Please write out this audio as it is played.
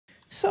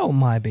So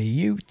my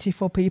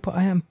beautiful people,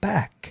 I am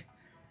back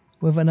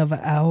with another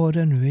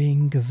Elden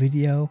Ring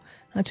video,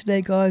 and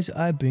today guys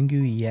I bring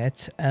you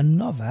yet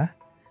another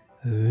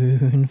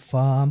rune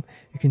farm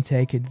you can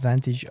take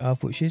advantage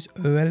of, which is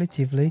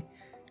relatively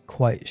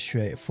quite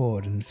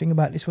straightforward. And the thing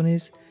about this one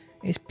is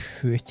it's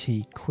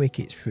pretty quick,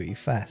 it's pretty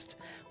fast.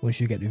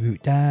 Once you get the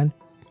route down,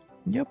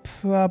 you'll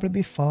probably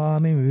be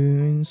farming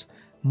runes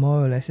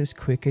more or less as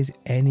quick as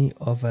any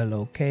other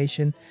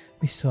location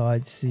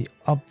besides the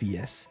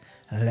obvious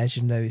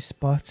legendary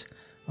spot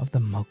of the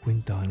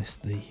Rune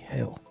Dynasty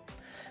Hill.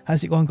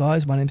 How's it going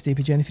guys? My name's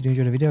DPJ, and if you do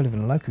enjoy the video,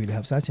 leaving a like really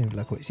helps out, and if you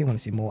like what you see, want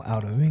to see more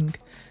Elden Ring,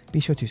 be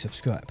sure to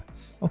subscribe.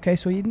 Okay,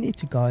 so you need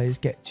to guys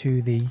get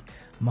to the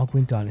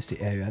Rune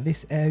Dynasty area.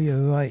 This area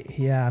right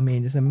here, I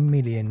mean there's a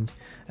million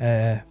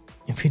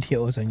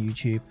videos on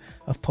YouTube.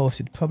 I've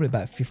posted probably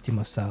about 50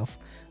 myself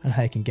on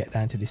how you can get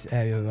down to this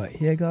area right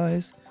here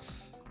guys.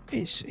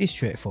 It's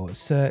straightforward.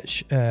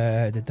 Search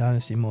the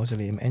Dynasty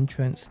Mausoleum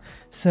entrance,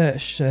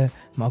 search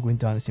Rune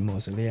Dynasty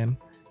Mausoleum.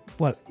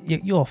 Well,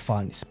 you'll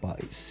find this spot.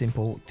 It's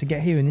simple. To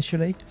get here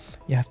initially,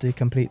 you have to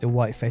complete the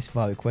Whiteface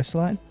Valley quest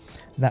line.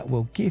 That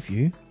will give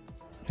you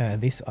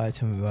this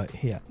item right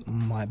here.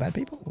 My bad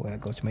people, we'll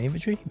go to my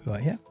inventory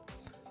right here.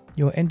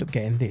 You'll end up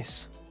getting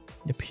this,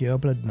 the Pure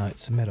Blood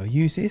Knight's Medal.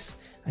 Use this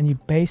and you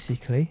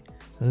basically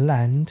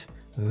land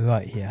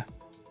right here.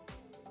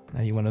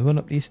 Now you want to run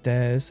up these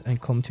stairs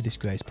and come to this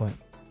grace point.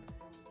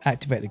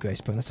 Activate the grace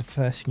point, that's the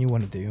first thing you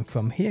want to do. And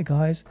from here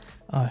guys,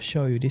 I'll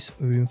show you this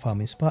rune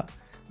farming spot,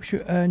 which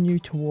will earn you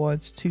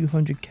towards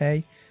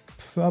 200k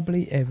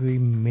probably every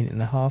minute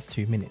and a half,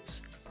 2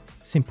 minutes.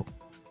 Simple.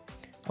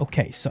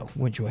 Okay, so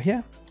once you're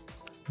here,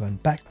 run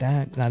back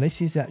down. Now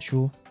this is the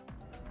actual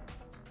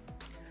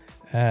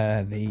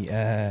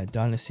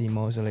Dynasty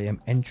Mausoleum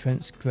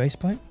entrance grace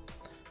point.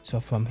 So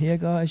from here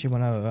guys, you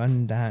want to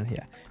run down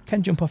here. You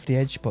can jump off the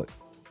edge, but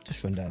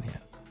just run down here.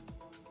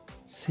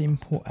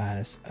 Simple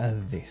as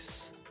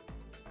this.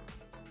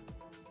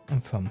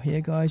 And from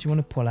here guys, you want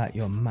to pull out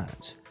your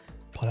mount,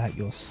 pull out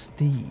your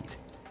steed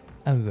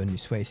and run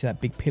this way. See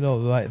that big pillar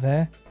right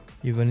there?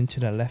 You run into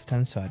the left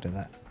hand side of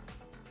that.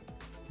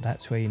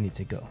 That's where you need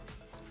to go.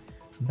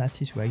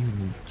 That is where you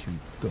need to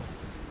go.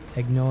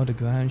 Ignore the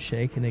ground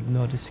shaking,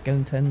 ignore the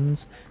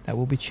skeletons that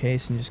will be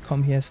chasing. Just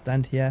come here,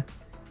 stand here,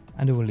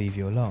 and they will leave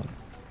you alone.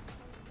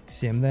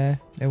 See them there?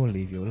 They will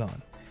leave you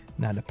alone.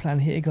 Now the plan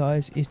here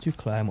guys is to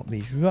climb up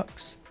these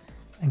rocks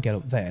and get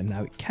up there.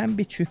 Now it can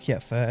be tricky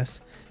at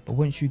first, but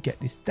once you get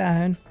this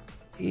down,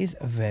 it is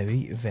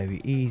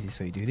very easy.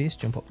 So you do this,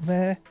 jump up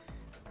there.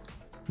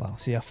 Well,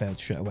 see, I failed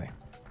straight away.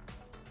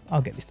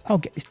 I'll get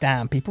this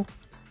down people.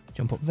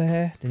 Jump up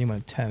there, then you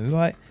want to turn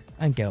right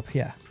and get up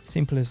here.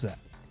 Simple as that.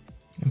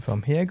 And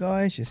from here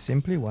guys, you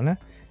simply want to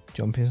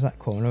jump into that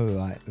corner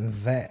right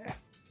there.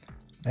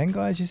 Then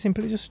guys, you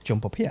simply just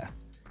jump up here.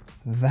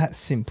 That's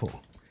simple.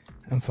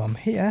 And from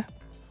here,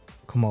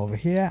 come over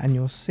here and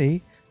you'll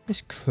see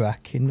this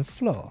crack in the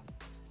floor.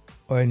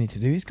 All you need to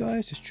do is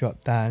guys, just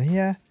drop down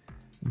here,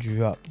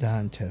 drop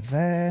down to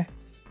there,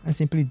 and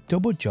simply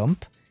double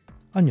jump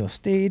on your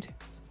steed.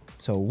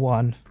 So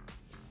 1,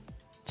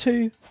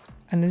 2,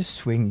 and then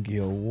swing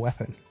your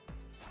weapon.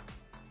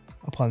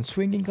 Upon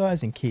swinging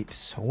guys, and keep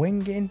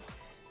swinging,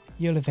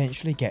 you'll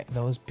eventually get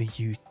those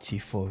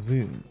beautiful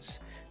runes.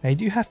 Now you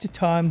do have to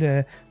time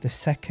the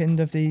second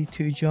of the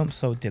 2 jumps,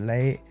 so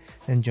delay it,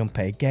 then jump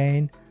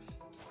again.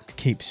 To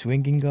keep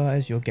swinging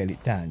guys, you'll get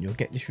it down. You'll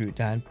get this route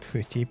down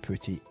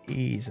pretty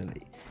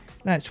easily.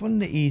 Now it's one of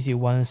the easier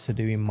ones to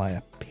do in my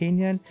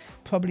opinion.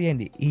 Probably ain't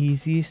the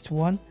easiest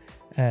one,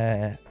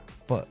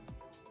 but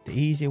the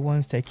easier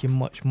ones take you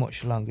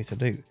much longer to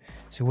do.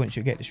 So once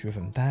you get this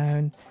rhythm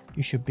down,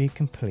 you should be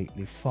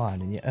completely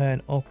fine, and you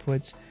earn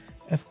upwards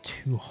of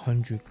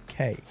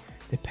 200k,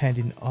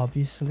 depending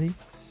obviously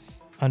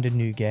on the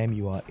new game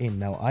you are in.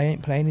 Now I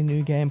ain't playing the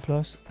new game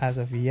plus as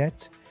of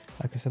yet.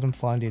 Like I said, I'm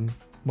finding,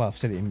 well, I've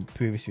said it in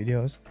previous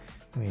videos,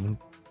 I mean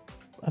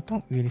I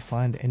don't really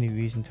find any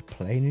reason to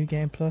play new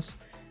game plus.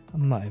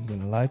 I'm not even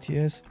gonna lie to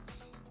you,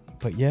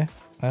 but yeah,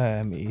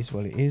 it is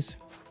what it is.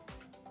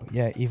 But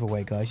yeah, either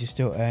way guys, you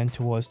still earn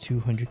towards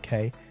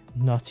 200k,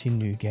 not in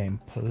new game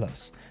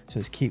plus. So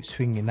just keep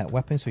swinging that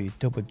weapon. So you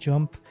double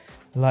jump,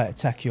 light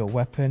attack your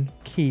weapon,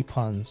 keep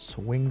on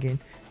swinging,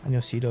 and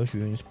you'll see those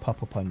runes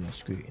pop up on your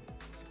screen.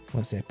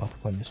 Once they pop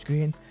up on your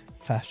screen,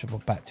 fast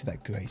travel back to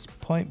that grace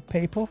point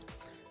people,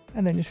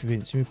 and then just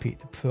rinse and repeat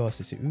the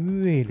process. It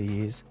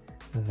really is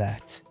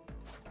that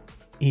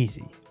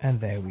easy. And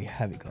there we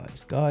have it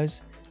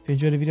guys. If you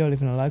enjoyed the video,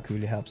 leaving a like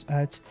really helps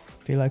out.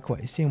 If you like what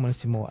you see and want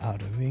to see more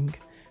Elden Ring,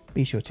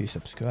 be sure to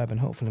subscribe, and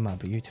hopefully my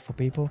beautiful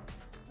people,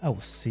 I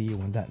will see you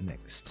on that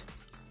next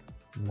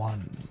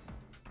one.